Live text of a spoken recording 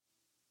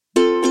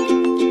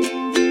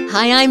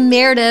Hi, I'm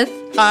Meredith.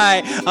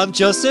 Hi, I'm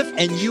Joseph,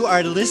 and you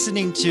are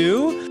listening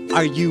to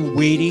Are You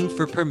Waiting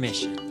for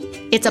Permission?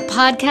 It's a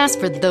podcast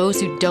for those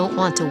who don't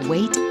want to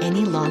wait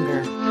any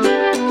longer.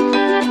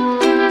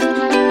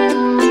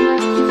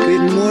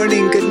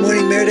 Good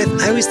morning,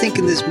 Meredith. I was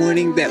thinking this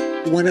morning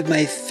that one of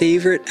my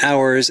favorite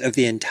hours of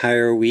the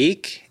entire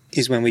week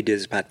is when we do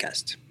this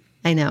podcast.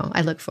 I know.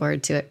 I look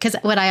forward to it. Because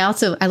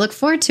I look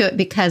forward to it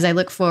because I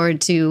look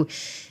forward to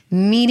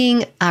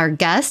meeting our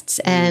guests.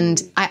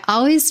 And I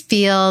always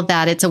feel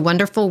that it's a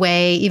wonderful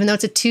way, even though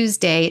it's a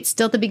Tuesday, it's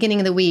still the beginning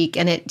of the week.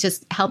 And it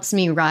just helps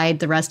me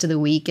ride the rest of the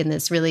week in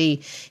this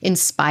really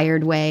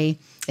inspired way.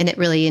 And it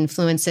really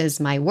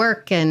influences my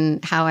work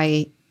and how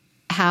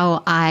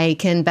I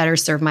can better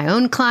serve my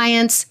own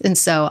clients. And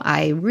so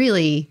I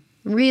really,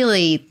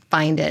 really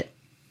find it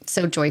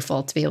so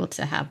joyful to be able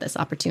to have this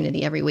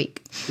opportunity every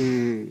week.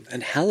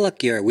 And how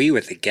lucky are we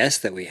with the guests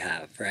that we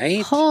have,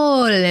 right?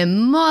 Holy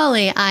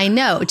moly, I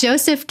know.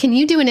 Joseph, can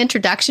you do an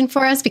introduction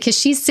for us? Because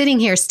she's sitting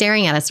here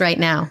staring at us right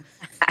now.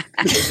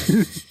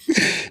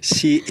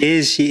 She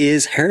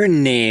is. Her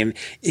name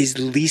is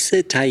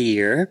Lisa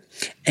Thayer,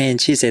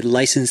 and she's a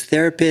licensed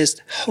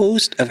therapist,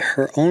 host of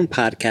her own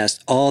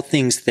podcast, All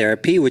Things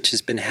Therapy, which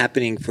has been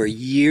happening for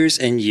years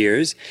and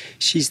years.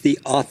 She's the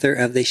author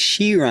of The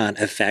Chiron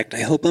Effect.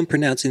 I hope I'm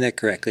pronouncing that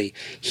correctly.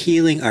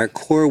 Healing Our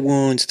Core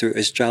Wounds Through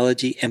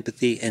Astrology,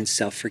 Empathy, and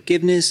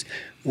Self-Forgiveness,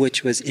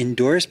 which was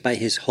endorsed by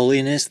His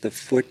Holiness the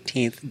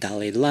 14th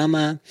Dalai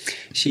Lama.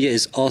 She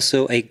is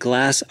also a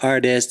glass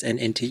artist and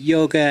into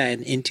yoga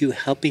and into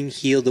helping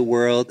heal the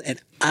world. And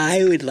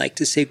I would like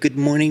to say good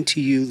morning to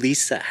you,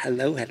 Lisa.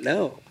 Hello,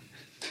 hello.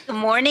 Good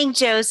morning,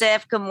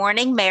 Joseph. Good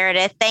morning,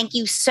 Meredith. Thank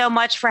you so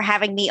much for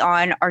having me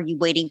on Are You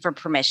Waiting for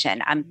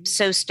Permission? I'm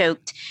so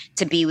stoked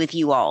to be with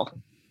you all.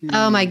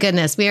 Oh my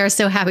goodness. We are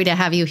so happy to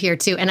have you here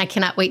too. And I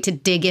cannot wait to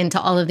dig into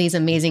all of these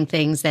amazing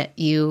things that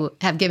you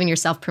have given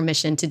yourself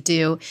permission to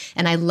do.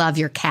 And I love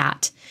your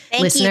cat.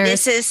 Thank Listeners, you.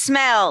 This is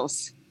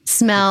Smells.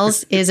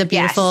 Smells is a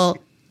beautiful,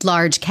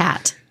 large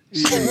cat.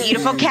 She's a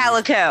beautiful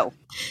calico.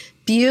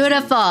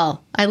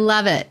 Beautiful. I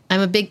love it.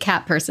 I'm a big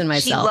cat person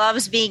myself. She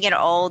loves being in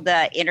all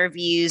the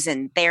interviews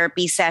and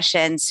therapy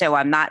sessions. So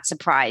I'm not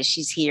surprised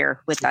she's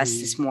here with us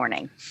this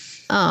morning.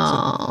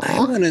 Oh, I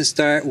want to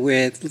start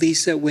with,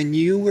 Lisa, when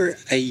you were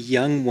a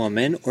young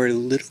woman or a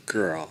little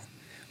girl,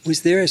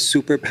 was there a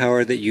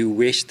superpower that you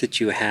wished that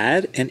you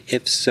had? And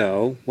if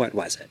so, what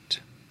was it?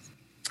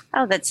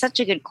 Oh, that's such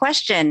a good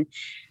question,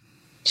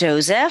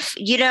 Joseph.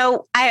 You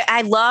know,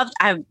 I loved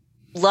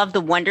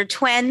the Wonder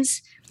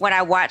Twins when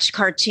I watched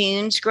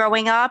cartoons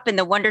growing up, and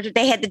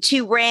they had the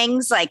two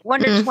rings, like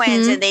Wonder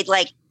Twins, and they'd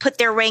like put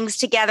their rings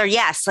together.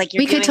 Yes, like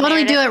we could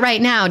totally do it right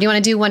now. Do you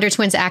want to do Wonder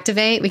Twins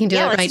Activate? We can do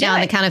it right now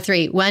on the count of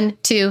 3. 1,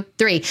 2,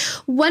 3.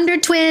 Wonder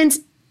Twins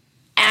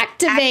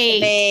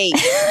Activate.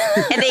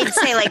 And they'd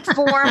say like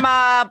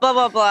forma, blah,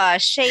 blah, blah,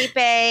 shape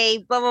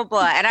A, blah, blah,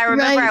 blah. And I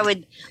remember I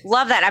would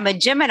love that. I'm a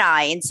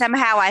Gemini, and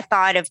somehow I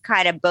thought of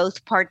kind of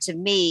both parts of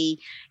me,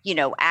 you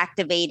know,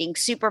 activating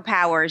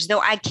superpowers,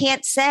 though I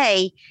can't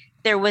say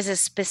there was a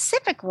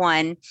specific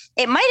one.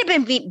 It might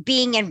have been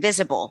being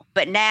invisible,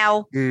 but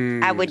now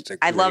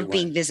I love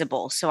being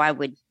visible. So I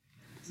would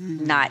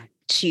not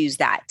choose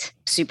that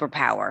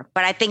superpower.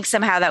 But I think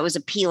somehow that was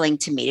appealing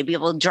to me to be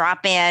able to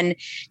drop in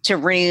to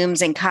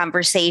rooms and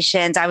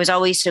conversations. I was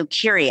always so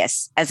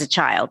curious as a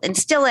child and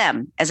still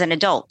am as an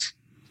adult.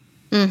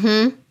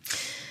 Mm-hmm.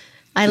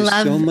 There's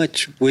so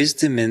much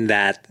wisdom in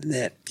that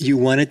you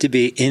wanted to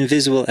be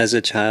invisible as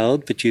a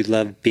child, but you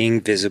love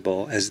being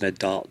visible as an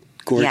adult.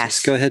 Gorgeous.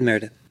 Yes. Go ahead,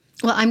 Meredith.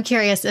 Well, I'm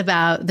curious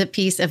about the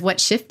piece of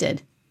what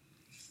shifted.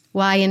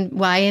 Why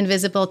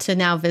invisible to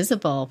now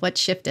visible? What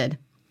shifted?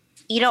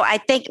 You know, I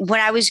think when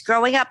I was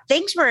growing up,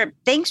 things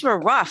were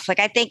rough. Like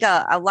I think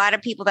a lot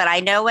of people that I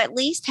know at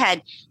least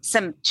had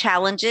some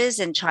challenges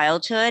in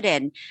childhood,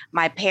 and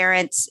my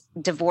parents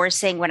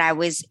divorcing when I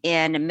was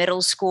in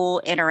middle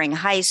school, entering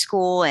high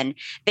school, and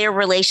their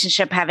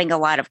relationship having a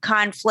lot of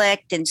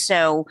conflict. And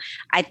so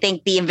I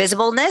think the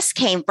invisibleness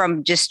came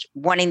from just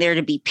wanting there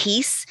to be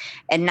peace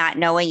and not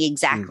knowing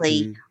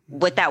exactly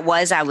what that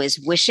was I was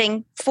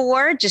wishing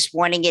for, just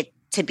wanting it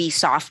to be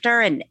softer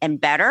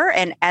and better.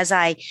 And as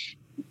I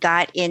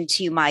got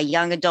into my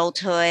young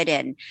adulthood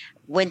and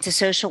went to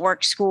social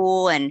work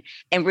school and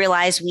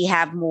realized we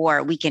have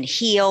more, we can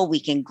heal, we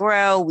can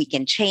grow, we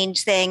can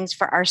change things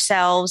for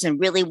ourselves, and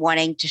really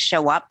wanting to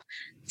show up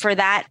for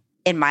that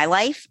in my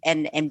life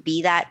and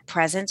be that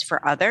presence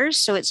for others.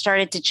 So it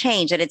started to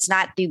change, and it's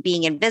not through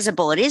being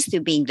invisible. It is through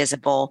being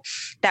visible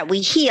that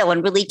we heal,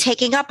 and really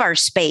taking up our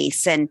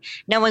space and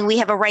knowing we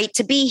have a right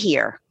to be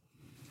here.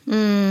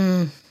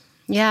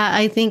 Yeah,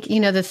 I think, you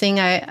know, the thing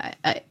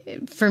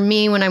for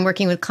me, when I'm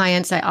working with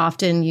clients, I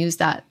often use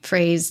that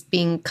phrase,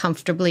 being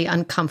comfortably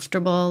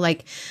uncomfortable,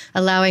 like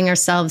allowing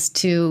ourselves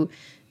to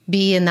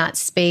be in that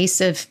space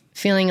of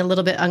feeling a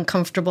little bit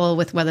uncomfortable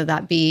with whether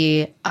that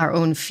be our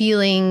own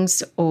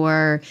feelings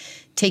or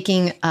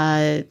taking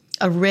a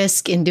a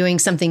risk in doing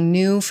something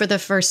new for the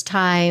first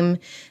time,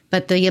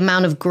 but the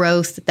amount of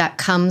growth that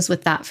comes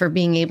with that for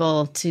being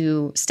able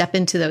to step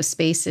into those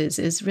spaces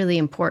is really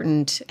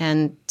important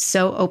and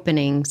so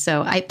opening.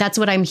 So that's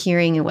what I'm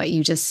hearing in what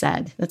you just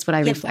said. That's what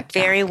I reflect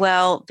on. Very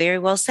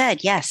well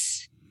said.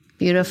 Yes.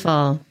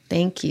 Beautiful.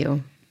 Thank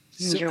you.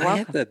 So You're I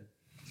welcome. have a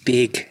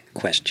big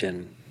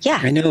question. Yeah.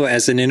 I know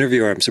as an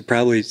interviewer, I'm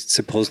probably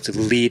supposed to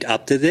lead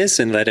up to this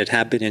and let it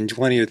happen in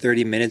 20 or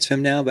 30 minutes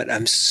from now, but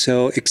I'm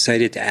so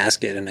excited to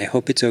ask it, and I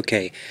hope it's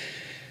okay.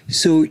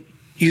 So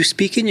you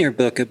speak in your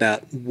book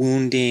about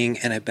wounding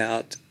and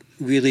about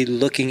really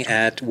looking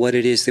at what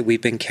it is that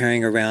we've been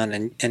carrying around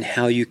and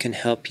how you can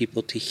help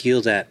people to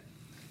heal that.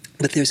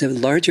 But there's a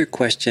larger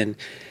question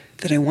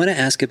that I want to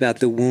ask about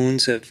the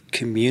wounds of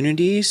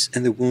communities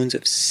and the wounds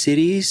of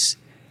cities.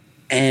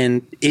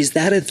 And is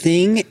that a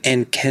thing?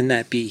 And can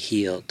that be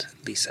healed,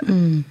 Lisa?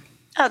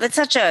 Oh, that's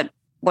such a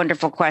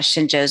wonderful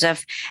question,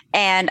 Joseph.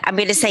 And I'm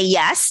going to say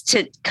yes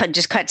to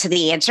just cut to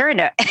the answer in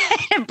a,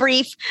 in a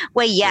brief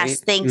way. Yes, Right.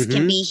 things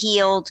can be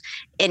healed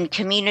in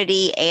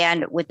community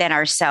and within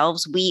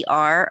ourselves. We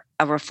are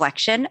a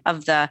reflection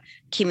of the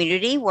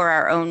community. We're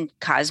our own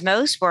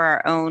cosmos. We're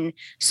our own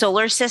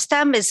solar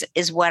system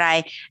is what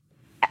I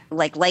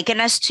liken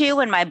us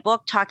to in my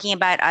book, talking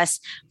about us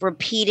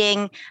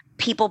repeating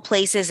people,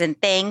 places, and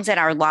things in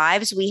our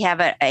lives. We have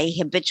a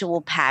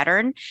habitual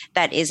pattern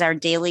that is our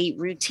daily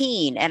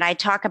routine. And I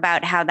talk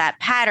about how that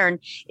pattern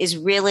is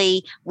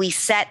really, we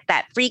set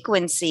that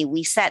frequency,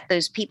 we set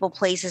those people,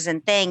 places,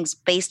 and things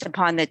based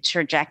upon the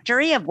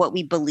trajectory of what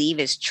we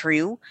believe is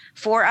true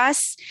for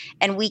us.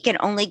 And we can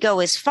only go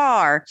as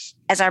far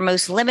as our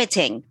most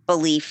limiting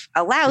belief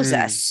allows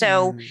us.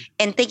 So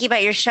in thinking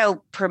about your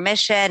show,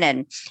 permission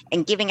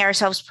and giving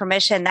ourselves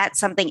permission, that's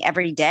something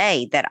every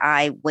day that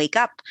I wake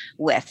up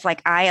with.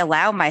 Like I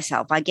allow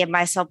myself, I give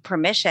myself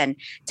permission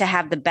to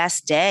have the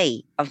best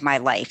day of my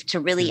life, to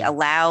really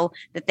allow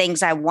the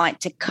things I want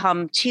to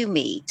come to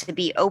me, to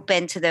be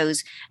open to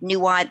those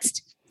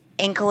nuanced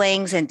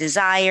inklings and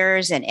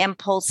desires and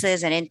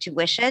impulses and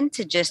intuition,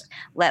 to just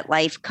let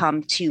life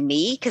come to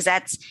me. Because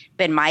that's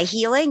been my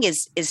healing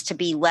is to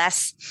be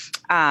less,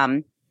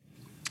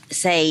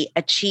 say,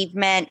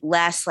 achievement,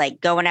 less like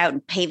going out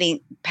and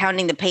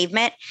pounding the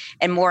pavement,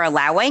 and more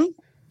allowing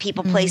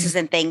people, places,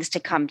 and things to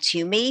come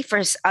to me.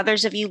 For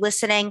others of you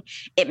listening,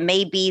 it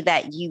may be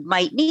that you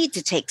might need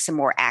to take some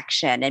more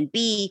action and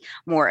be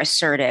more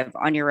assertive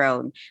on your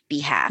own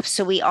behalf.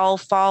 So we all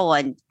fall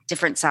on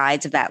different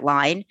sides of that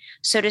line,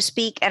 so to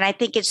speak. And I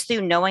think it's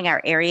through knowing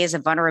our areas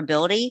of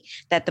vulnerability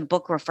that the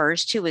book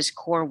refers to as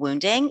core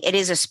wounding. It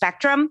is a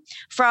spectrum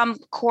from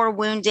core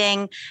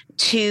wounding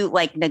to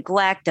like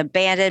neglect,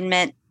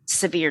 abandonment,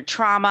 severe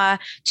trauma,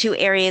 to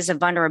areas of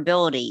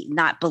vulnerability,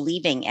 not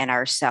believing in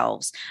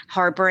ourselves,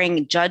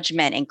 harboring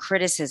judgment and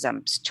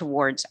criticisms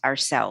towards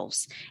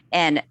ourselves,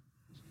 and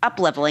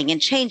up-leveling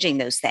and changing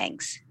those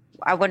things.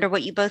 I wonder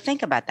what you both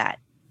think about that.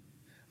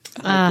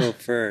 I'll go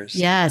first.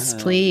 Yes,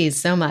 please.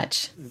 So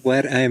much.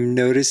 What I'm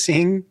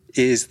noticing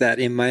is that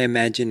in my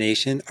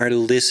imagination, our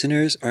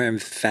listeners are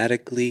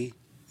emphatically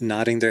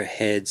nodding their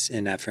heads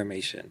in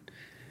affirmation,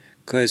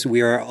 because we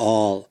are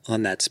all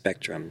on that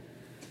spectrum.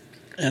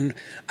 And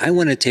I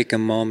want to take a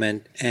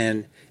moment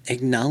and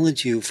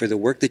acknowledge you for the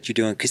work that you're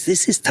doing, because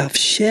this is tough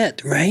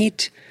shit,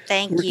 right?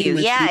 Thank Working you.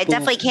 with Yeah, it people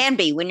definitely can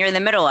be when you're in the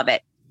middle of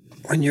it.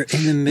 when you're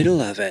in the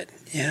middle of it.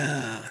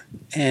 Yeah.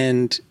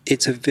 And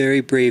it's a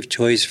very brave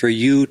choice for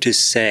you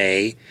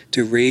to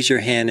raise your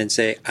hand and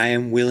say, I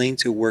am willing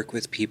to work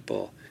with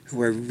people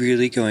who are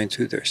really going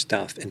through their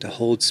stuff, and to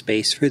hold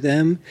space for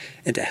them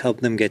and to help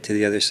them get to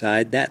the other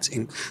side. That's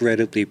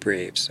incredibly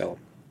brave. So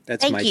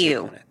that's my take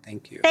on it.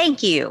 Thank you.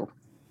 Thank you.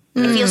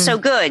 It feels so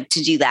good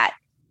to do that.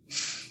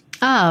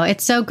 Oh,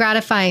 it's so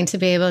gratifying to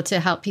be able to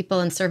help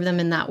people and serve them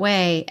in that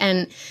way.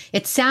 And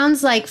it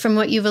sounds like, from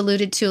what you've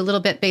alluded to a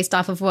little bit based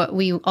off of what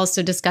we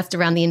also discussed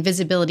around the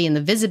invisibility and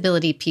the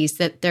visibility piece,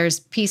 that there's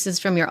pieces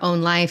from your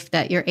own life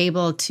that you're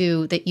able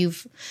to, that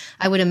you've,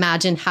 I would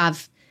imagine,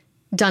 have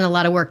done a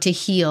lot of work to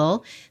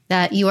heal,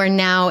 that you are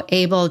now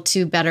able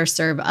to better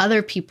serve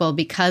other people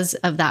because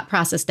of that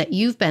process that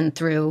you've been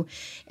through.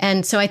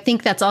 And so I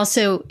think that's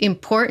also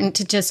important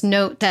to just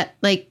note that,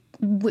 like,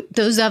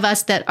 those of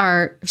us that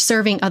are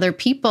serving other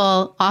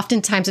people,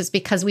 oftentimes it's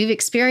because we've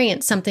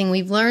experienced something,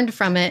 we've learned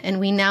from it, and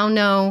we now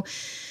know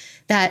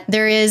that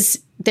there is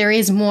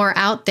more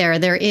out there.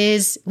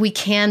 We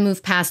can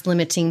move past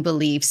limiting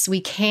beliefs.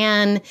 We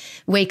can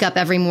wake up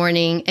every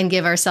morning and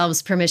give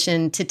ourselves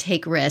permission to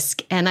take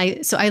risk. And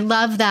I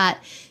love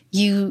that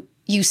you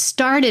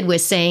started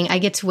with saying, I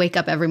get to wake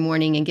up every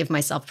morning and give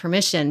myself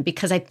permission,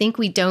 because I think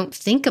we don't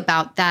think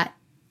about that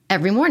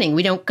every morning.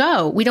 We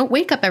don't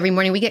wake up every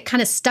morning. We get kind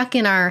of stuck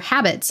in our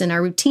habits and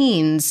our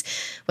routines,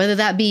 whether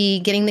that be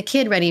getting the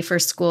kid ready for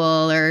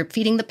school or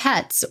feeding the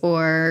pets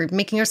or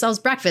making ourselves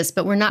breakfast,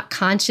 but we're not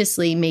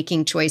consciously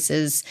making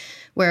choices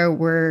where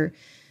we're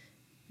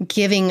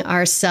giving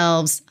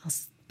ourselves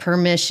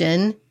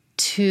permission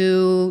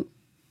to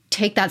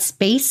take that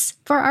space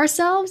for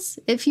ourselves,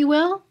 if you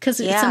will, because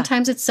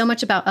sometimes it's so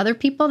much about other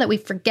people that we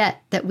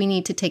forget that we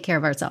need to take care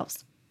of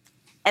ourselves.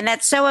 And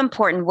that's so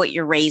important what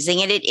you're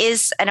raising. And it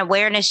is an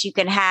awareness you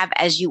can have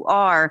as you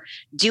are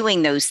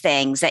doing those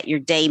things that your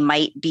day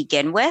might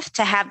begin with,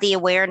 to have the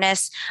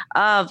awareness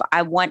of,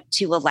 I want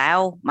to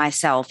allow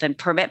myself and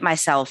permit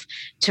myself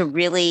to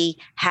really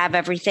have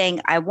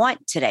everything I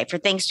want today, for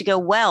things to go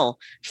well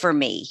for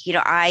me. You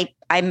know, I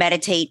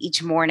meditate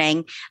each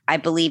morning. I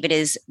believe it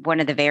is one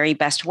of the very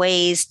best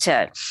ways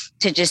to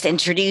just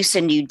introduce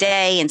a new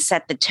day and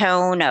set the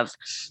tone of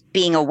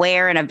being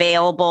aware and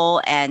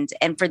available. And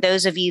for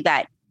those of you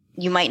that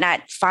you might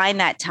not find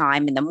that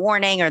time in the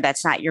morning, or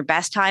that's not your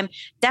best time,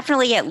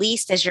 definitely at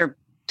least as you're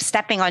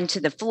stepping onto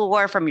the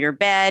floor from your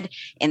bed,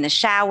 in the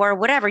shower,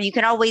 whatever, you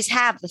can always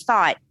have the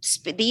thought.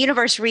 The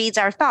universe reads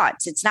our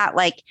thoughts. It's not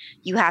like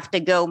you have to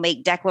go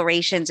make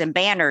declarations and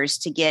banners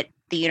to get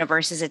the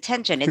universe's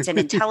attention. It's an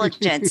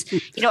intelligence,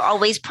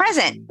 always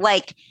present.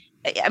 Like,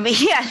 I mean,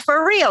 yeah,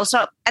 for real.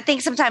 So I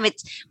think sometimes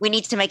we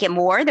need to make it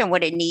more than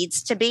what it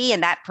needs to be.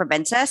 And that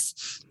prevents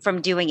us from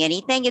doing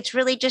anything. It's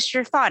really just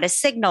your thought, a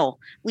signal.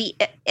 We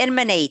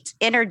emanate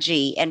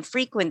energy and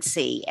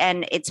frequency,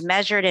 and it's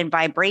measured in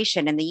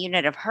vibration in the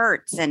unit of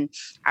hertz. And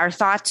our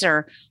thoughts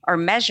are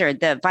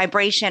measured. The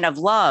vibration of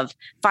love,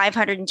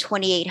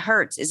 528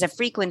 hertz, is a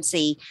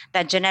frequency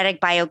that genetic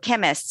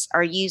biochemists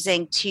are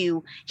using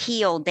to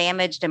heal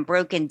damaged and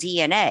broken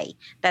DNA,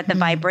 that the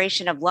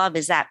vibration of love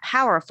is that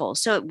powerful.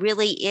 So it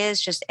really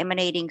is just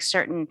emanating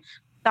certain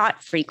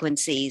thought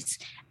frequencies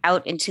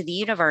out into the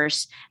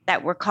universe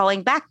that we're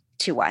calling back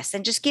to us.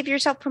 And just give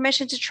yourself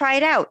permission to try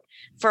it out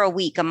for a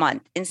week, a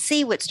month, and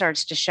see what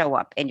starts to show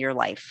up in your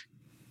life.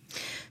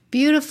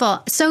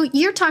 Beautiful. So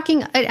you're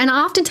talking, and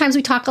oftentimes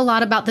we talk a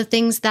lot about the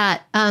things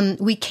that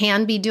we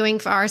can be doing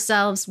for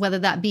ourselves, whether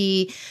that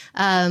be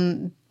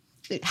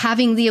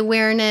having the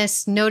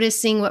awareness,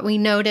 noticing what we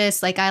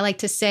notice, like I like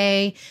to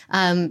say,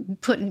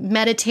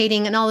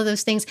 meditating and all of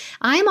those things.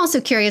 I'm also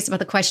curious about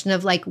the question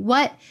of like,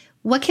 what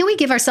can we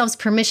give ourselves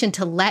permission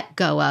to let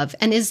go of?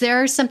 And is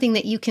there something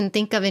that you can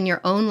think of in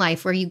your own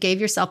life where you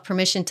gave yourself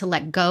permission to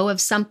let go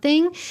of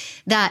something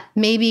that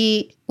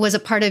maybe was a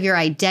part of your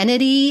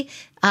identity,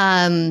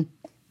 that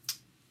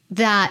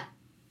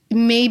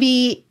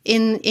maybe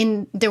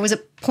there was a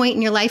point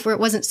in your life where it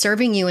wasn't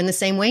serving you in the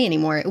same way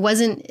anymore? It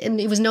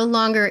was no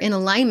longer in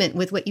alignment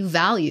with what you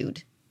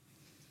valued.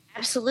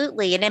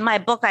 Absolutely. And in my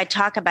book, I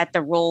talk about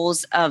the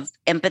roles of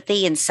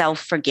empathy and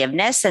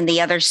self-forgiveness. And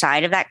the other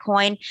side of that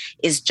coin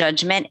is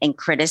judgment and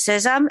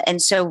criticism.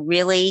 And so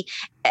really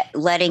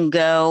letting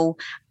go,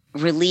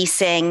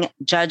 releasing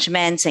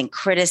judgments and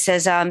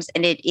criticisms.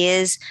 And it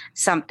is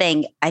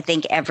something I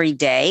think every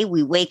day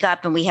we wake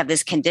up and we have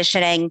this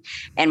conditioning,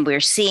 and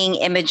we're seeing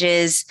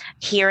images,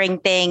 hearing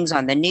things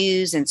on the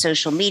news and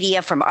social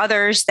media from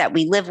others that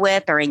we live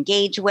with or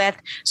engage with.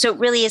 So it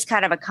really is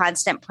kind of a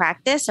constant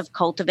practice of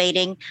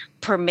cultivating,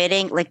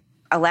 permitting, like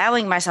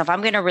allowing myself,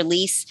 I'm going to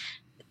release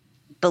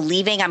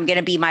believing I'm going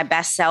to be my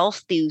best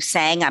self through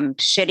saying I'm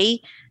shitty,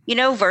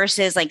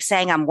 versus like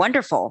saying I'm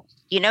wonderful.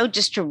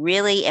 Just to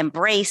really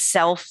embrace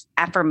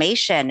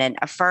self-affirmation and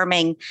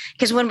affirming,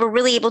 because when we're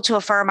really able to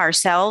affirm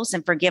ourselves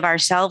and forgive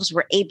ourselves,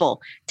 we're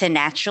able to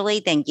naturally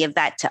then give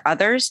that to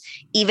others,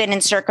 even in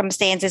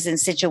circumstances and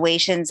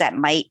situations that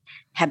might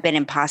have been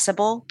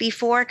impossible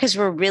before, because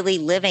we're really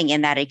living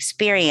in that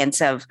experience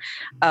of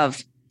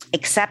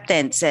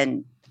acceptance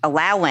and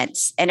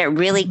allowance. And it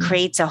really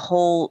creates a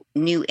whole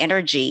new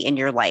energy in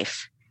your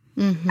life.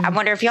 I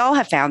wonder if y'all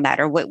have found that,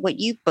 or what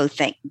you both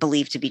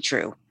believe to be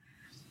true.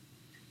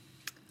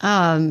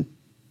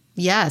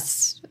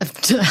 Yes,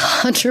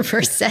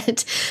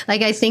 100%.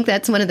 Like, I think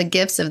that's one of the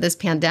gifts of this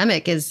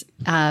pandemic is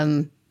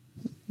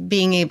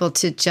being able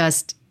to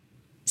just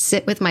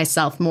sit with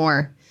myself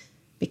more,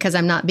 because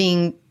I'm not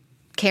being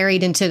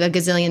carried into a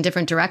gazillion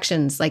different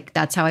directions. Like,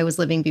 that's how I was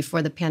living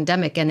before the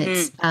pandemic. And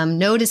it's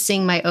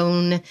noticing my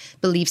own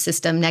belief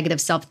system,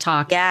 negative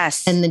self-talk.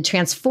 Yes. And then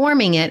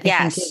transforming it, I think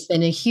has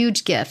been a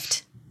huge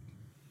gift.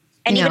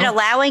 And even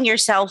allowing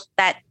yourself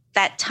that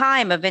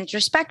time of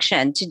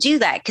introspection to do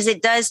that, because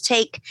it does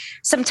take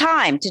some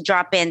time to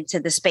drop into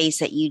the space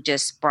that you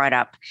just brought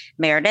up,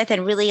 Meredith,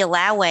 and really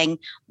allowing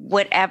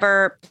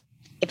whatever,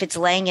 if it's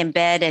laying in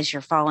bed as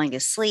you're falling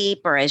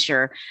asleep or as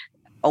you're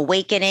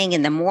awakening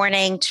in the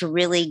morning, to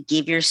really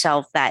give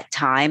yourself that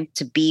time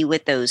to be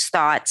with those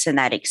thoughts and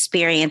that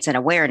experience and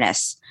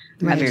awareness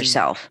of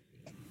yourself.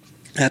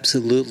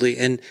 Absolutely.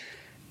 And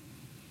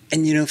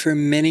for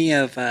many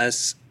of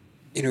us,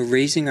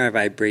 raising our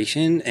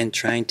vibration and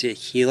trying to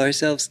heal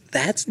ourselves,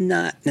 that's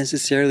not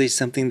necessarily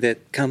something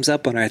that comes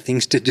up on our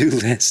things to do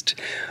list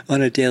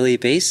on a daily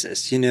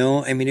basis.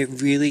 I mean,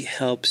 it really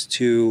helps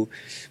to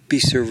be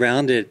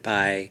surrounded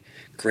by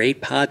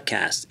great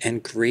podcasts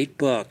and great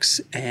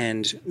books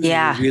and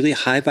really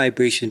high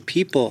vibration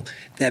people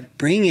that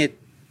bring it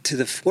to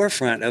the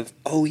forefront of,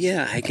 oh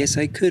yeah, I guess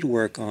I could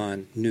work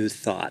on new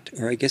thought,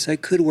 or I guess I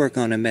could work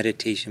on a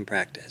meditation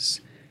practice.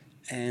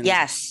 And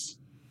yes.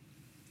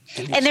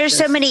 And there's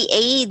so many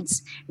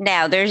aids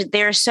now.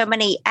 There are so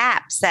many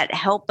apps that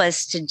help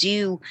us to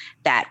do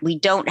that. We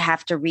don't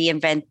have to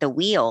reinvent the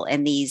wheel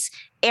in these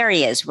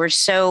areas. We're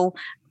so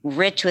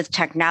rich with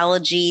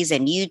technologies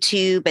and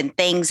YouTube and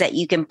things that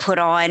you can put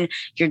on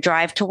your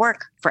drive to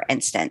work, for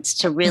instance,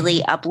 to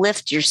really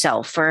uplift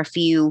yourself for a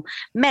few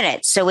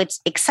minutes. So it's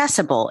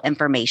accessible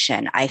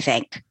information, I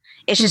think.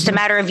 It's just a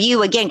matter of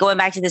you, again, going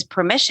back to this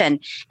permission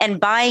and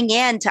buying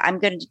into, I'm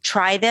going to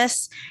try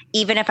this,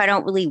 even if I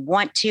don't really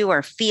want to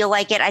or feel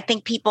like it. I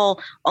think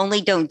people only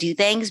don't do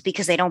things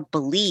because they don't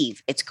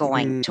believe it's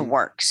going to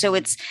work. So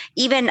it's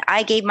even,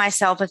 I gave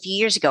myself a few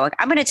years ago, like,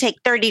 I'm going to take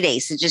 30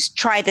 days to just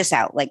try this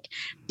out, like,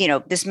 you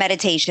know, this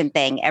meditation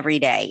thing every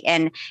day.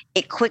 And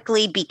it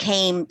quickly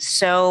became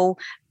so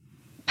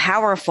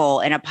powerful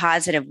in a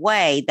positive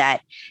way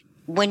that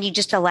when you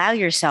just allow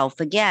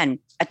yourself, again,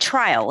 a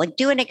trial, like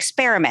do an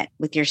experiment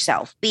with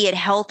yourself, be it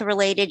health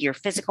related, your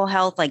physical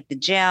health, like the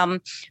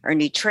gym or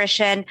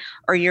nutrition,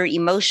 or your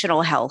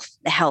emotional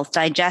health,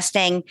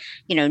 digesting,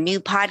 you know,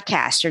 new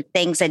podcasts or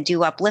things that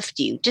do uplift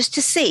you, just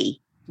to see,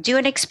 do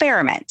an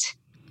experiment.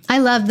 I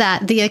love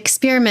that. The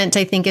experiment,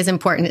 I think, is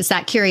important. It's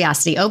that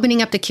curiosity,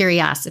 opening up to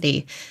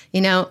curiosity,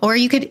 you know, or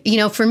you could, you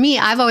know, for me,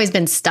 I've always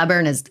been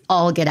stubborn as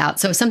all get out.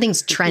 So if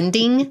something's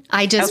trending,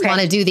 I just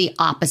want to do the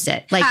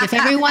opposite. Like if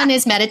everyone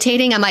is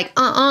meditating, I'm like,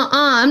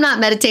 I'm not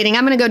meditating.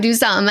 I'm going to go do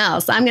something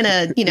else. I'm going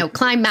to, you know,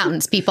 climb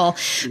mountains, people.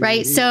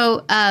 Right.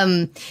 So,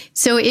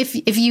 so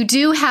if you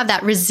do have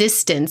that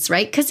resistance,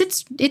 right, because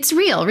it's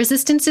real,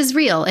 resistance is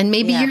real. And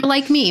maybe you're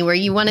like me, where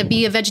you want to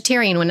be a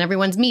vegetarian when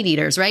everyone's meat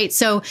eaters. Right.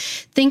 So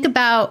think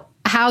about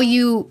how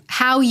you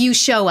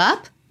show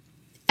up,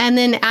 and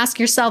then ask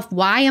yourself,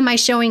 why am I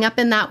showing up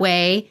in that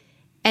way?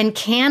 And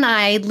can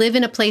I live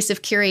in a place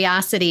of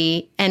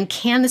curiosity? And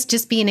can this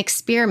just be an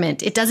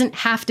experiment? It doesn't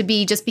have to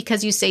be just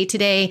because you say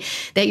today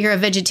that you're a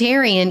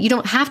vegetarian. You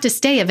don't have to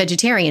stay a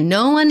vegetarian.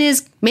 No one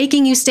is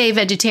making you stay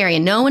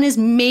vegetarian. No one is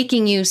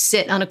making you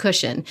sit on a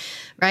cushion,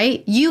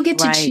 right? You get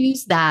to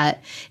choose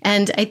that.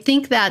 And I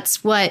think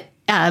that's what,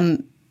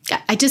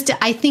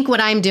 I think what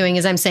I'm doing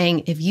is I'm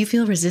saying, if you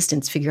feel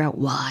resistance, figure out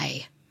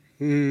why.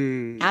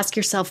 Ask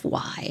yourself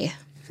why.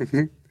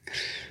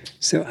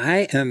 So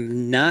I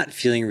am not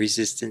feeling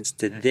resistance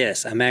to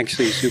this. I'm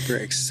actually super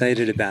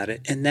excited about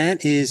it. And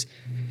that is,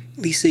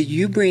 Lisa,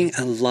 you bring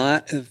a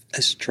lot of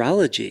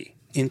astrology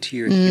into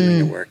your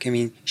healing work. I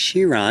mean,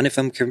 Chiron, if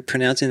I'm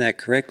pronouncing that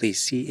correctly,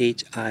 Chiron,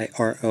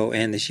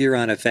 the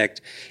Chiron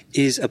effect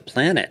is a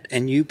planet.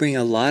 And you bring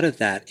a lot of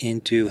that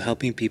into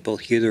helping people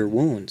heal their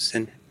wounds.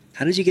 And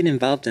how did you get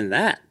involved in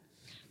that?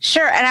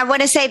 Sure. And I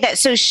want to say that,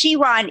 so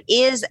Chiron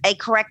is a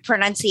correct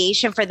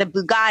pronunciation for the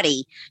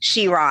Bugatti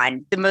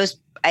Chiron. The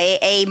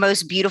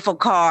most beautiful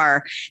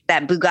car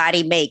that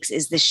Bugatti makes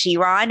is the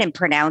Chiron, and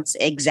pronounced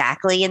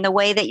exactly in the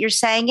way that you're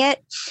saying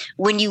it.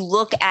 When you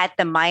look at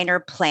the minor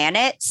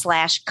planet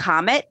 /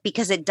 comet,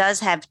 because it does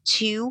have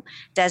two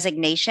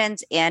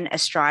designations in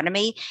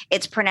astronomy,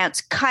 it's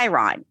pronounced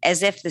Chiron,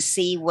 as if the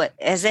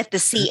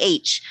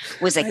CH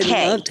was a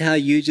K. I loved how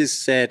you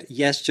just said,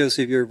 yes,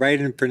 Joseph, you're right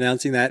in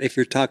pronouncing that if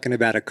you're talking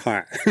about a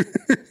car.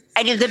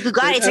 I do. The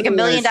Bugatti, it's like $1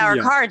 million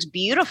car. It's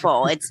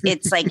beautiful.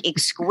 It's like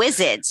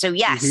exquisite. So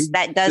yes,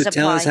 that does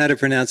apply. Tell us how to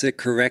pronounce it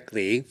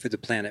correctly for the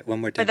planet one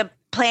more time. For the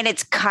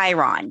planet's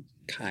Chiron.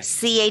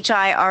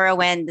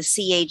 Chiron. The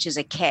CH is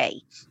a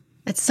K.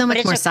 It's so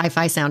much more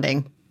sci-fi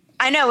sounding.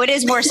 I know, it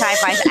is more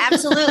sci-fi.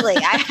 Absolutely.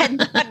 I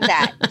hadn't done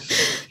that.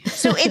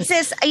 So it's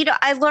this, you know,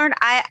 I learned,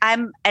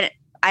 I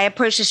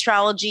approach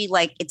astrology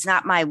like it's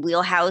not my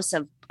wheelhouse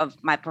of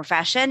my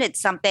profession.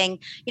 It's something,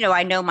 you know,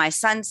 I know my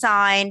sun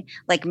sign,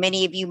 like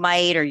many of you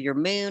might, or your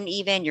moon,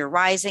 even your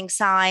rising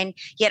sign.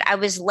 Yet I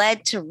was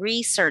led to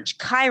research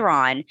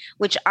Chiron,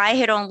 which I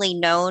had only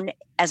known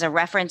as a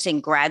reference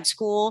in grad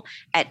school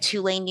at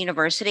Tulane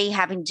University,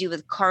 having to do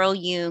with Carl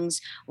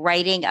Jung's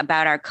writing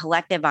about our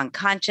collective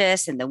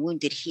unconscious and the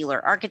wounded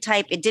healer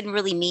archetype. It didn't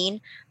really mean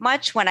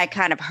much when I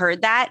kind of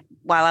heard that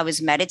while I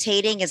was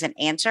meditating as an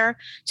answer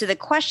to the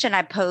question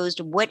I posed,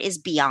 what is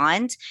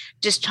beyond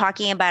just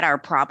talking about our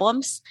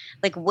problems?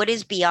 Like, what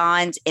is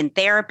beyond in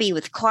therapy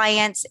with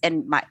clients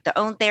and the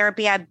own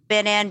therapy I've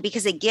been in?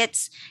 Because it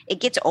gets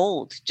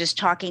old just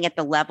talking at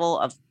the level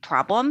of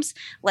problems.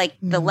 Like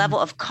the level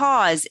of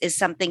cause is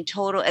something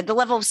total, the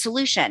level of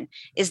solution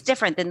is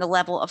different than the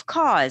level of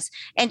cause.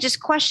 And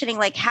just questioning,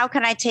 like, how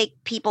can I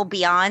take people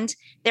beyond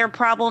their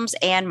problems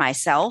and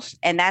myself?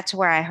 And that's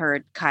where I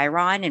heard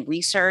Chiron and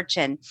research,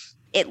 and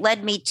it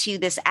led me to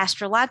this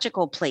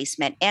astrological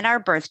placement in our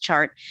birth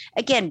chart.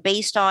 Again,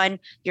 based on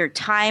your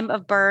time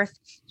of birth,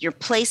 your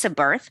place of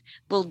birth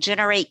will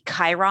generate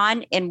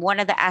Chiron in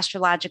one of the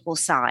astrological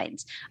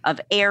signs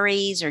of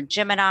Aries or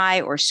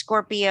Gemini or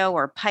Scorpio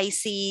or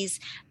Pisces,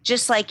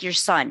 just like your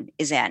sun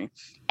is in.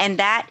 And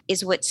that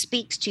is what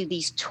speaks to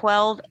these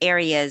 12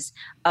 areas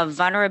of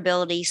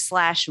vulnerability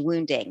 /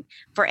 wounding.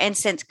 For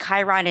instance,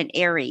 Chiron in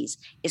Aries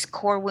is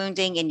core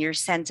wounding in your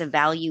sense of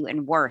value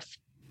and worth.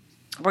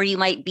 where you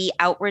might be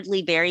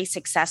outwardly very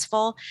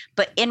successful,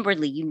 but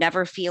inwardly you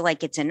never feel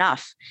like it's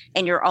enough.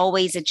 And you're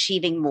always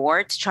achieving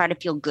more to try to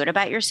feel good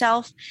about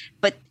yourself.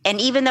 And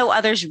even though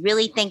others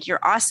really think you're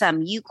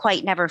awesome, you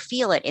quite never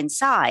feel it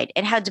inside.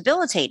 And how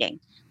debilitating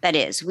that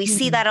is. We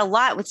see that a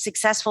lot with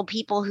successful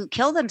people who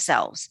kill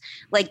themselves.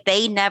 Like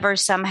they never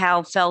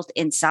somehow felt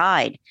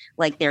inside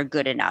like they're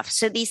good enough.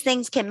 So these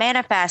things can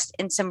manifest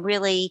in some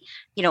really,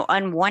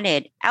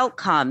 unwanted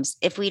outcomes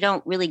if we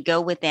don't really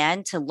go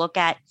within to look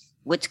at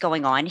what's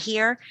going on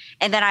here.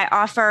 And then I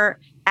offer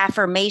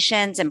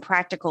affirmations and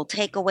practical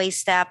takeaway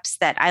steps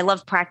that I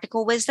love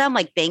practical wisdom,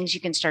 like things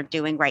you can start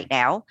doing right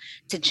now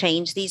to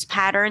change these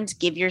patterns.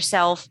 Give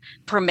yourself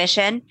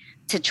permission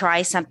to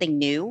try something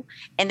new.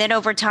 And then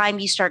over time,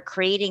 you start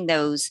creating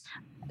those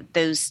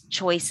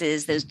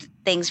choices, those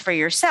things for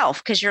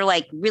yourself, because you're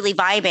like really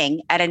vibing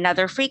at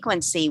another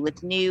frequency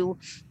with new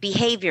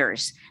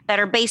behaviors that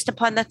are based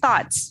upon the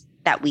thoughts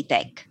that we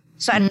think.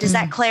 So does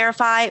that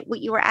clarify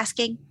what you were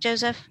asking,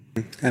 Joseph?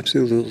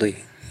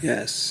 Absolutely.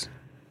 Yes.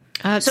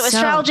 So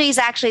astrology is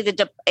actually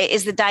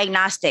the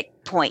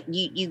diagnostic point.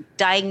 You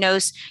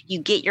diagnose, you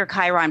get your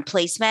Chiron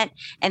placement,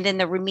 and then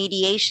the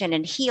remediation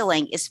and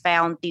healing is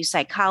found through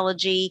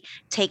psychology,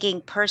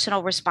 taking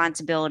personal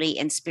responsibility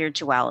and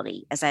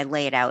spirituality, as I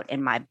lay it out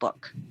in my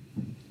book.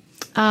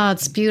 Oh,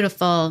 it's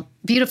beautiful.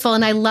 Beautiful.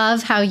 And I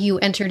love how you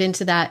entered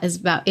into that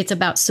it's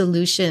about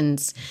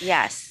solutions.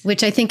 Yes.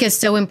 Which I think is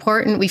so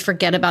important. We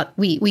forget about,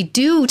 we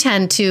do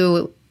tend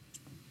to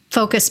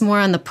focus more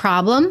on the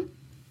problem.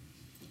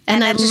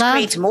 And that just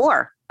creates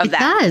more of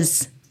that. It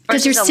does.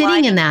 Because you're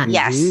sitting in that.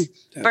 Yes.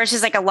 Mm-hmm.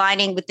 Versus like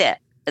aligning with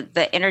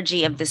the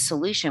energy of the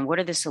solution. What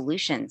are the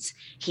solutions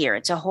here?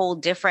 It's a whole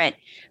different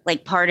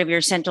like part of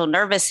your central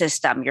nervous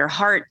system. Your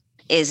heart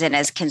isn't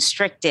as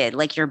constricted,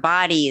 like your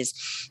body is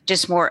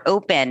just more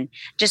open.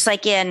 Just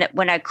like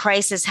when a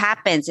crisis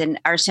happens and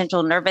our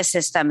central nervous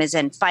system is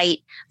in fight,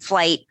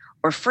 flight,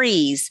 or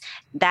freeze,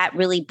 that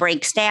really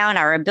breaks down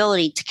our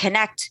ability to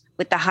connect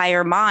with the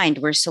higher mind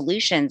where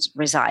solutions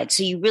reside.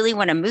 So you really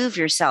want to move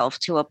yourself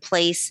to a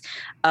place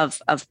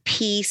of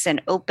peace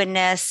and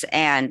openness.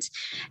 And,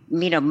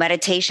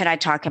 meditation, I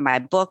talk in my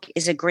book,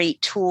 is a great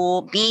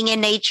tool. Being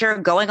in nature,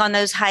 going on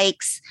those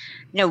hikes,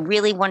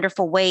 really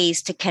wonderful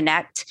ways to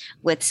connect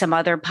with some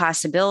other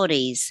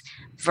possibilities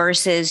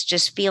versus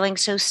just feeling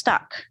so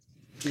stuck.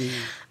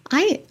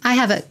 I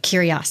have a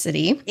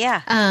curiosity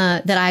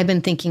that I've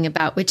been thinking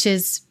about, which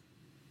is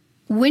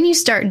when you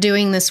start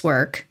doing this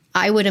work,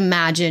 I would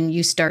imagine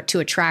you start to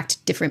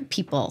attract different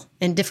people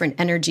and different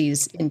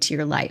energies into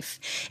your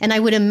life. And I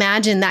would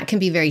imagine that can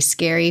be very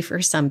scary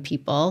for some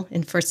people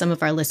and for some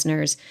of our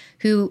listeners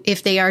who,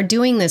 if they are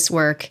doing this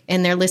work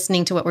and they're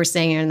listening to what we're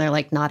saying and they're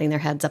like nodding their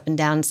heads up and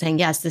down and saying,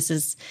 yes, this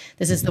is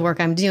the work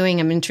I'm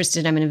doing. I'm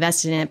interested. I'm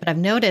invested in it. But I've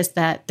noticed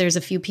that there's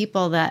a few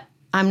people that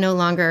I'm no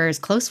longer as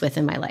close with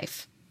in my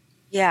life.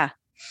 Yeah.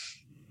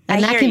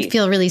 And that can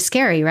feel really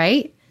scary,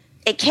 right?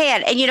 It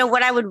can. And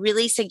what I would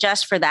really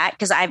suggest for that,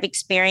 because I've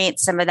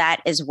experienced some of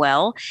that as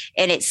well,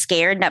 and it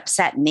scared and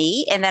upset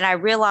me. And then I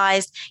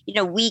realized,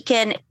 we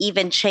can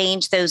even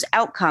change those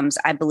outcomes,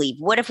 I believe.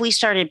 What if we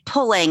started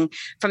pulling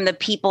from the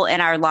people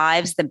in our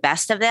lives, the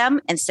best of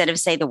them, instead of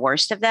say the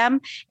worst of them?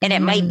 And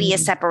it might be a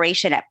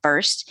separation at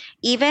first,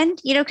 even,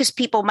 because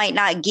people might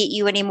not get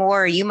you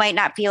anymore, or you might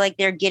not feel like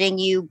they're getting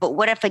you. But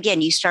what if,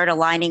 again, you start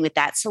aligning with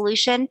that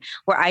solution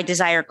where I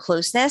desire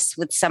closeness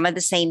with some of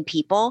the same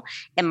people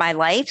in my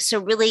life? So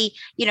really,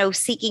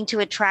 seeking to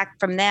attract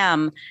from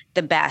them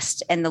the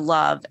best and the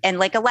love, and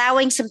like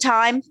allowing some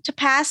time to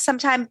pass.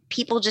 Sometimes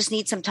people just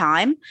need some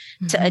time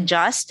to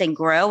adjust and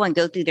grow and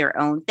go through their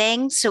own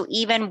things. So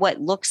even what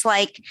looks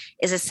like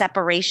is a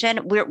separation,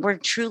 we're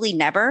truly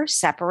never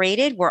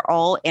separated. We're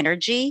all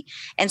energy.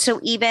 And so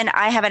even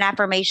I have an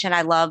affirmation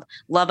I love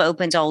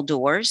opens all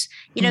doors.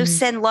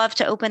 Send love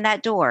to open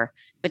that door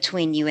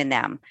between you and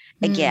them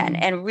again,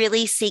 and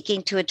really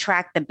seeking to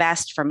attract the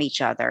best from each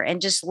other,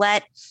 and just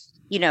let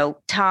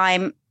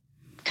time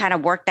kind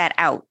of work that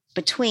out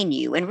between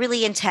you, and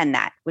really intend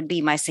that would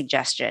be my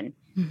suggestion,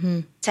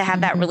 to have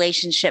that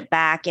relationship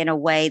back in a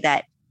way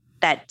that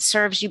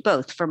serves you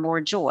both for more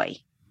joy.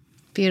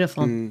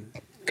 Beautiful.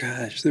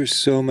 Gosh, there's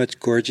so much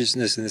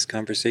gorgeousness in this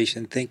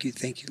conversation. Thank you,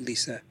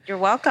 Lisa. You're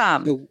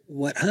welcome. So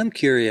what I'm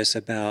curious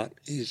about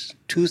is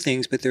two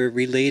things, but they're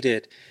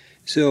related.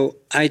 So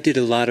I did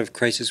a lot of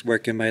crisis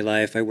work in my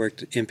life. I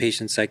worked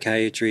inpatient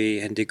psychiatry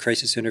and did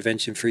crisis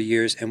intervention for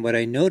years. And what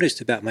I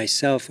noticed about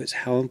myself was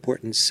how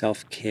important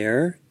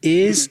self-care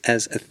is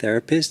as a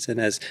therapist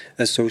and as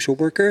a social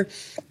worker.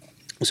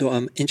 So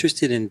I'm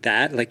interested in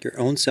that, like your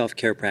own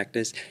self-care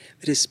practice,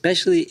 but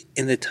especially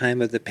in the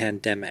time of the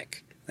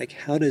pandemic. Like,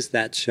 how does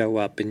that show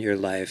up in your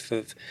life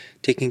of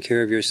taking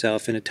care of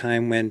yourself in a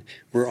time when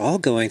we're all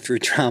going through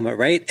trauma,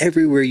 right?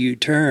 Everywhere you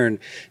turn,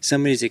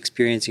 somebody's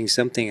experiencing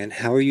something. And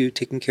how are you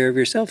taking care of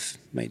yourself,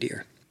 my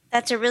dear?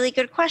 That's a really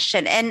good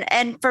question.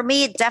 And for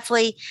me, it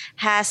definitely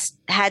has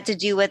to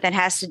do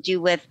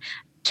with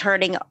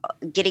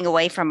getting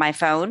away from my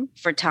phone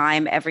for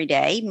time every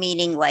day,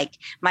 meaning like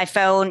my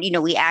phone,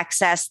 we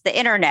access the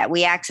internet,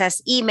 we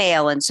access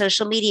email and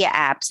social media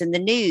apps and the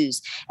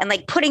news, and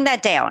like putting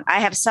that down. I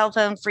have cell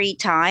phone free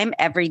time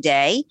every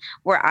day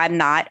where I'm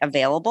not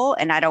available,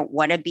 and I don't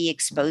want to be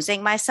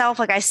exposing myself.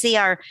 Like I see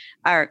our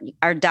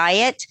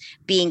diet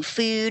being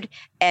food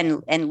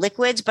and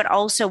liquids, but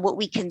also what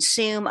we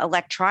consume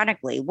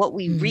electronically, what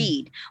we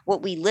read,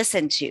 what we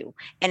listen to.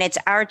 And it's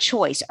our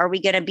choice. Are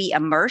we going to be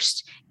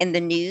immersed in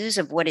the news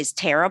of what is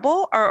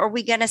terrible, or are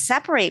we going to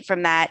separate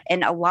from that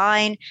and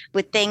align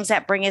with things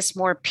that bring us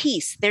more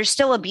peace? There's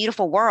still a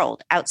beautiful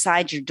world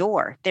outside your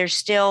door. There's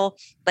still,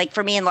 like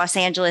for me in Los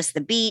Angeles,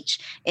 the beach,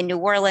 in New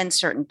Orleans,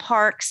 certain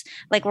parks,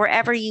 like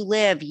wherever you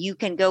live, you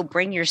can go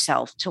bring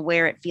yourself to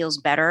where it feels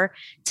better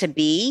to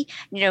be.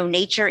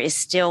 Nature is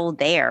still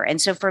there. And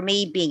so for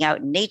me, being out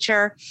in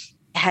nature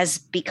has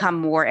become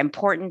more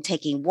important.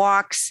 Taking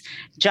walks,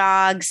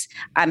 jogs.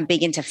 I'm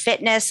big into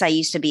fitness. I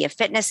used to be a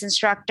fitness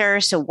instructor.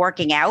 So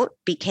working out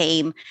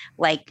became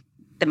like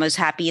the most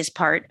happiest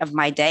part of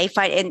my day.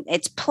 And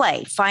it's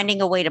play,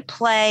 finding a way to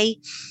play,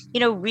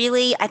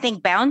 really, I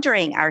think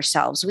boundarying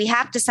ourselves. We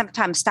have to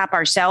sometimes stop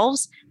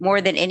ourselves more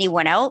than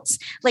anyone else.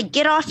 Like,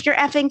 get off your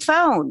effing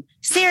phone.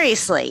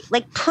 Seriously,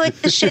 like put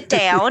the shit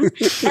down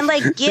and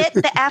like get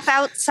the F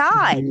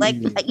outside. Like,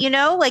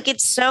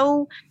 it's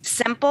so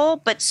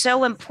simple, but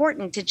so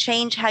important to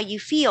change how you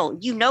feel.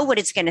 You know what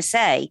it's going to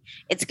say.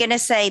 It's going to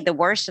say the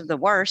worst of the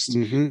worst,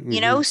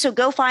 so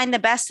go find the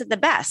best of the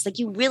best. Like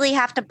you really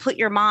have to put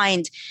your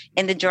mind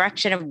in the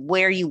direction of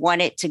where you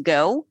want it to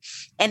go.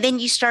 And then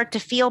you start to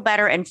feel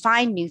better and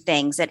find new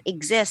things that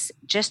exist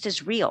just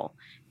as real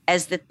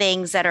as the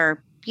things that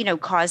are,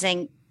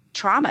 causing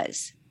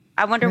traumas.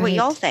 I wonder what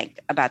y'all think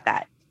about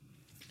that.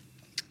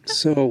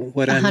 So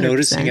what 100%. I'm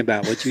noticing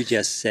about what you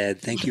just said,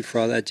 thank you for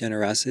all that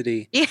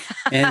generosity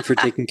and for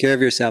taking care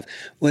of yourself.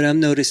 What I'm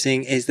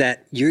noticing is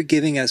that you're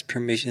giving us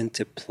permission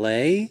to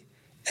play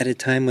at a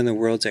time when the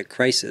world's at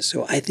crisis.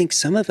 So I think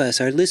some of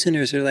us, our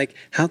listeners, are like,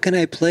 how can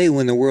I play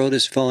when the world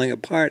is falling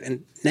apart?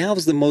 And now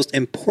is the most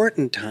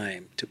important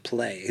time to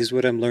play, is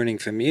what I'm learning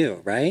from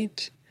you,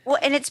 right? Well,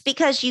 and it's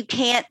because you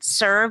can't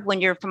serve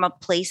when you're from a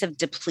place of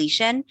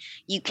depletion.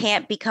 You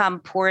can't become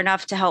poor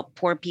enough to help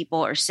poor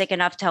people or sick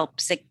enough to help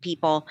sick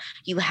people.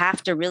 You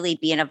have to really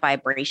be in a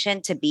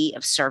vibration to be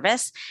of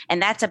service. And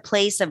that's a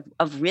place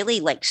of really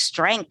like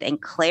strength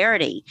and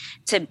clarity,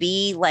 to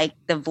be like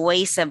the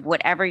voice of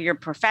whatever your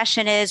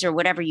profession is or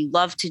whatever you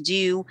love to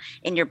do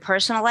in your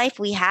personal life.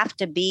 We have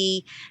to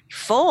be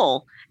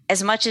full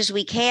as much as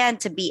we can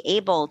to be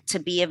able to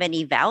be of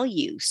any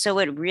value. So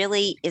it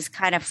really is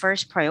kind of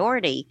first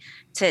priority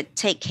to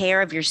take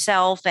care of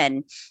yourself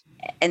and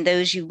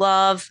those you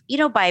love,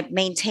 by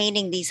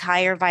maintaining these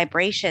higher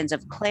vibrations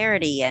of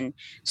clarity and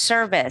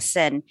service.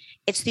 And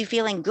it's through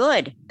feeling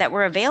good that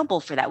we're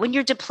available for that. When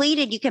you're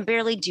depleted, you can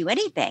barely do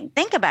anything.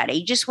 Think about it.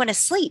 You just want to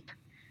sleep.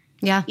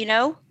 Yeah.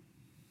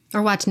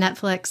 Or watch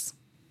Netflix.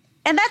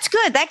 And that's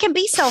good. That can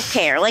be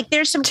self-care. Like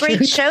there's some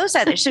great shows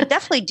out there. So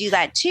definitely do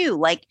that too.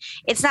 Like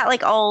it's not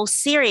like all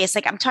serious.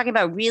 Like I'm talking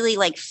about really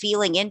like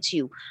feeling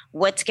into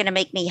what's going to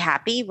make me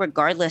happy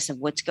regardless of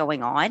what's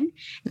going on,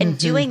 and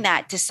doing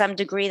that to some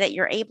degree that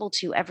you're able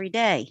to every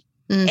day.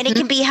 And it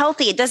can be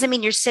healthy. It doesn't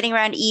mean you're sitting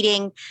around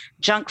eating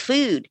junk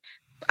food.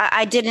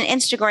 I did an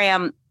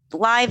Instagram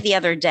live the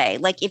other day.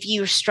 Like if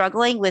you're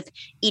struggling with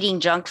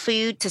eating junk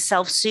food to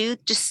self-soothe,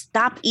 just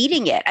stop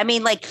eating it. I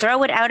mean, like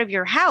throw it out of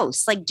your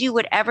house, like do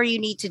whatever you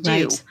need to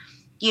do,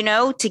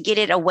 to get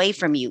it away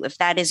from you if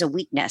that is a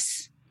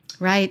weakness.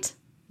 Right.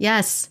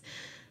 Yes.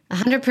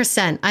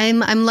 100%.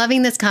 I'm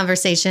loving this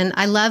conversation.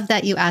 I love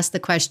that you asked the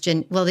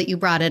question, that you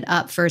brought it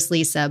up first,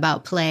 Lisa,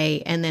 about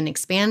play and then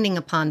expanding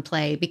upon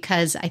play,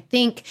 because I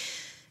think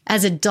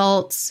as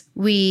adults,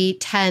 we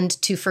tend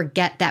to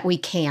forget that we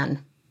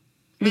can.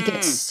 We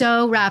get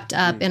so wrapped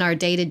up in our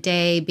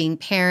day-to-day, being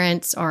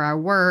parents or our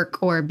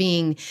work or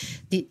being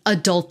the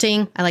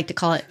adulting. I like to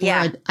call it,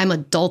 I'm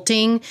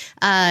adulting.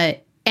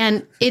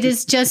 And it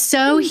is just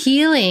so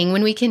healing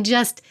when we can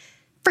just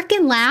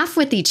freaking laugh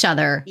with each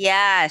other.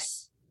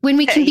 Yes. When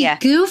we can be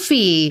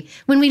goofy,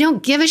 when we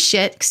don't give a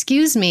shit,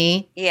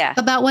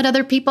 about what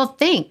other people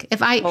think.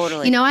 If I,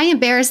 I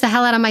embarrass the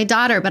hell out of my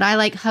daughter, but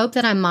I hope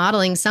that I'm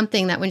modeling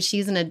something that when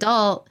she's an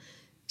adult,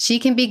 she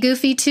can be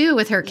goofy too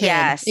with her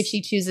kids if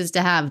she chooses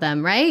to have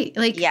them, right?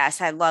 Yes,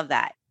 I love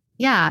that.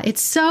 Yeah,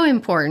 it's so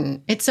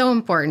important. It's so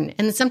important.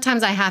 And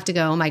sometimes I have to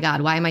go, oh my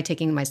God, why am I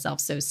taking myself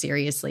so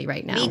seriously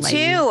right now? Me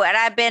too. And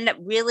I've been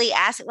really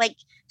asking,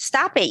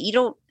 stop it. You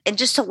don't, and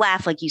just to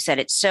laugh, like you said,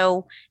 it's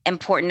so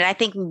important. And I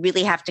think we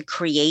really have to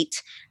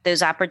create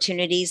those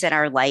opportunities in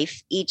our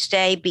life each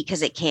day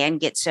because it can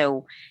get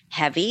so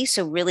heavy.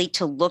 So really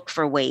to look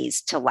for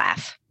ways to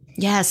laugh.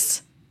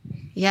 Yes.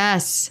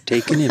 Yes.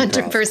 Take an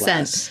improv 100%.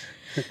 class.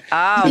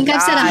 I think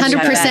I've said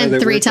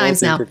 100% 3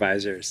 times now.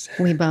 Improvisers.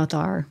 We both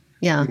are.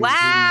 Yeah.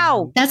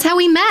 Wow. That's how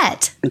we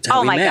met.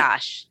 Oh my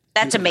gosh.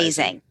 That's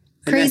amazing.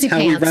 And Crazy that's how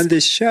pants. we run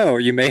this show.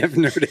 You may have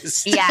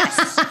noticed.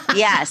 Yes.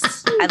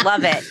 Yes. I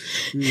love it.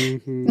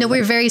 No,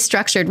 we're very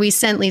structured. We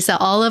sent Lisa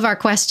all of our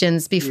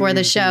questions before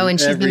the show, and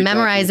she's been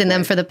memorizing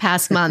them for the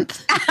past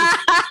month.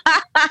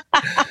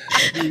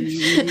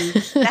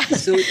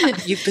 So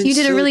you've been You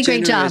did a really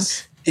great job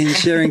in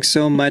sharing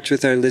so much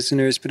with our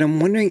listeners, but I'm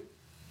wondering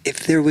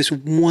if there was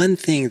one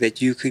thing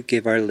that you could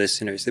give our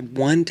listeners,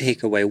 one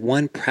takeaway,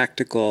 one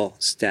practical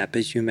step,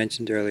 as you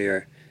mentioned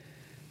earlier,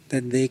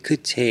 that they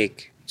could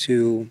take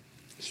to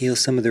heal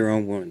some of their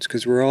own wounds,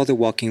 because we're all the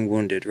walking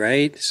wounded,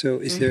 right? So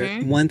is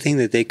there one thing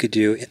that they could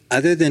do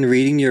other than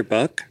reading your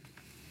book?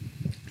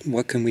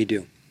 What can we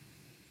do?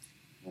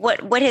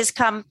 What has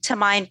come to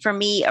mind for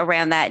me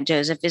around that,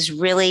 Joseph, is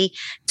really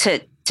to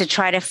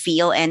try to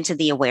feel into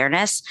the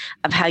awareness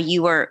of how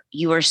you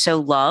are so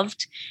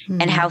loved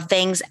and how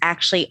things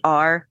actually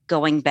are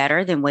going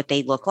better than what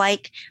they look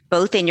like,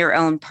 both in your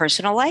own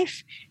personal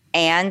life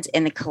and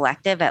in the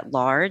collective at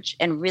large,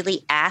 and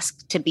really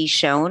ask to be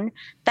shown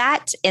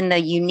that in the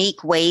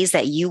unique ways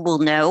that you will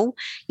know,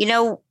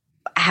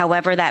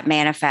 however that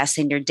manifests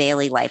in your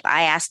daily life.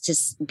 I ask to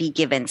be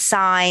given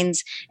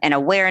signs and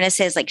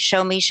awarenesses, like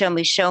show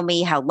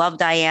me how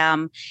loved I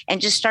am,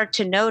 and just start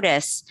to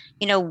notice,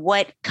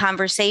 what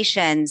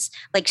conversations,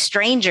 like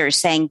strangers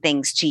saying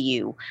things to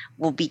you,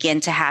 will begin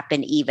to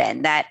happen,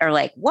 even that are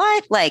like,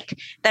 what? Like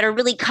that are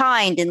really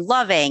kind and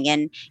loving.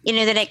 And,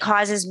 then it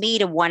causes me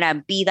to want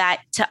to be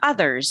that to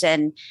others.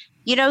 And,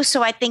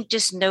 so I think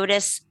just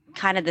notice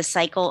kind of the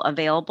cycle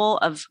available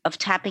of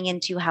tapping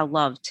into how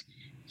loved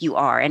you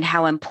are and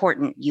how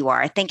important you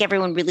are. I think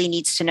everyone really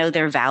needs to know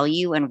their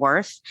value and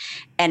worth.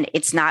 And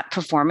it's not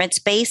performance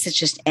based. It's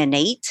just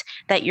innate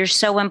that you're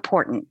so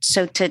important.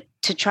 So to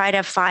try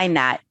to find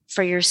that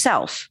for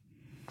yourself.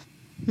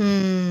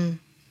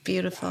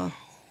 Beautiful.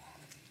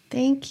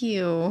 Thank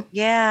you.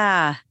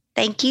 Yeah.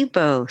 Thank you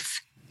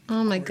both.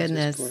 Oh my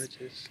goodness.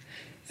 Gorgeous.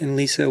 And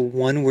Lisa,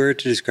 one word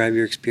to describe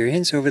your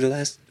experience over the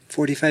last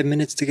 45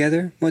 minutes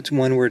together. What's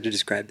one word to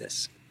describe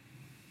this?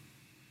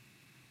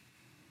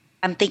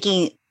 I'm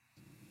thinking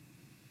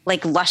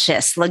like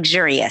luscious,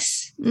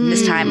 luxurious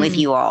this time with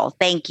you all.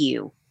 Thank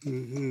you.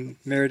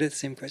 Meredith,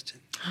 same question.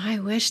 I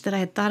wish that I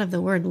had thought of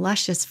the word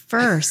luscious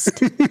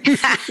first.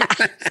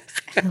 I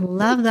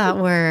love that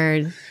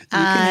word. You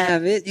can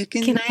have it.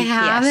 Can I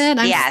have it?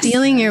 I'm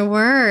stealing your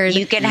word.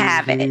 You can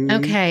have it.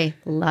 Okay.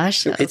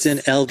 Luscious. So it's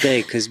an L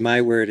day, because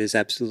my word is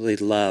absolutely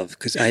love,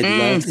 because I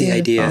love the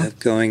idea of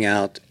going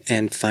out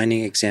and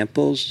finding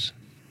examples,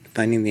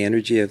 finding the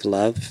energy of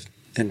love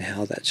and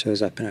how that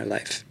shows up in our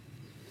life.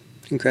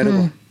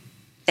 Incredible.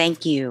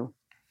 Thank you.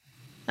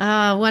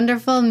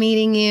 Wonderful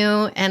meeting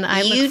you. And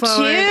I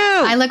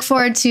look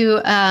forward to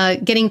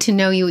getting to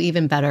know you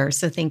even better.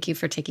 So thank you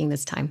for taking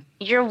this time.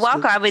 You're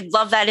welcome. I would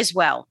love that as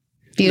well.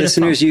 Beautiful.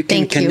 Listeners, you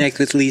can connect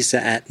with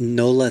Lisa at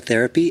NOLA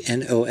Therapy,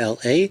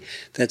 NOLA.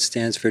 That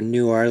stands for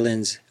New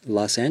Orleans,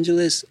 Los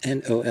Angeles,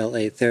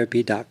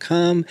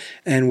 NOLAtherapy.com.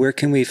 And where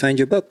can we find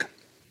your book?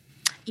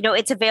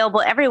 It's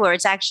available everywhere.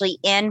 It's actually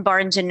in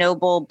Barnes &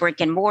 Noble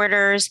brick and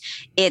mortars.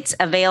 It's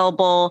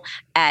available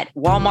at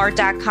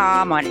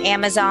Walmart.com, on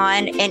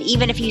Amazon. And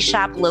even if you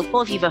shop local,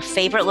 if you have a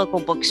favorite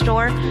local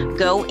bookstore,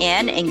 go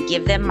in and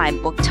give them my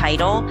book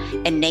title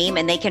and name,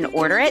 and they can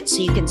order it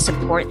so you can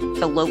support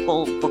the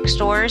local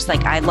bookstores.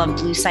 Like I love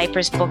Blue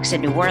Cypress Books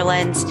in New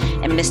Orleans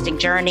and Mystic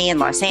Journey in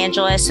Los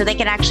Angeles. So they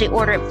can actually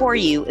order it for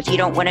you if you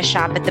don't want to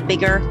shop at the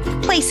bigger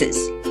places.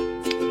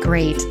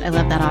 Great. I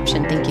love that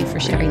option. Thank you for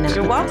sharing that.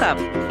 You're welcome.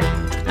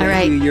 All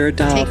right. Thank you. You're a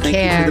doll. Take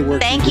care. You for the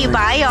work. Thank you.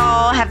 Bye,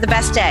 y'all. Have the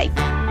best day.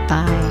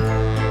 Bye.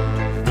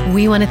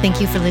 We want to thank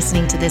you for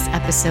listening to this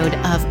episode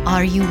of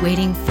Are You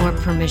Waiting for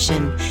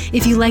Permission?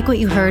 If you like what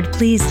you heard,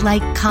 please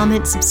like,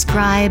 comment,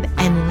 subscribe,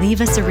 and leave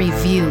us a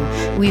review.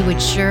 We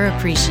would sure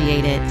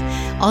appreciate it.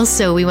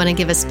 Also, we want to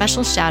give a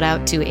special shout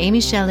out to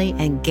Amy Shelley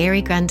and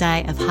Gary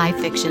Grundy of High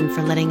Fiction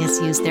for letting us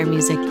use their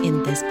music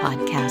in this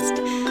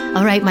podcast.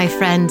 All right, my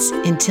friends,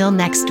 until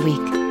next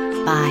week,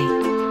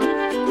 bye.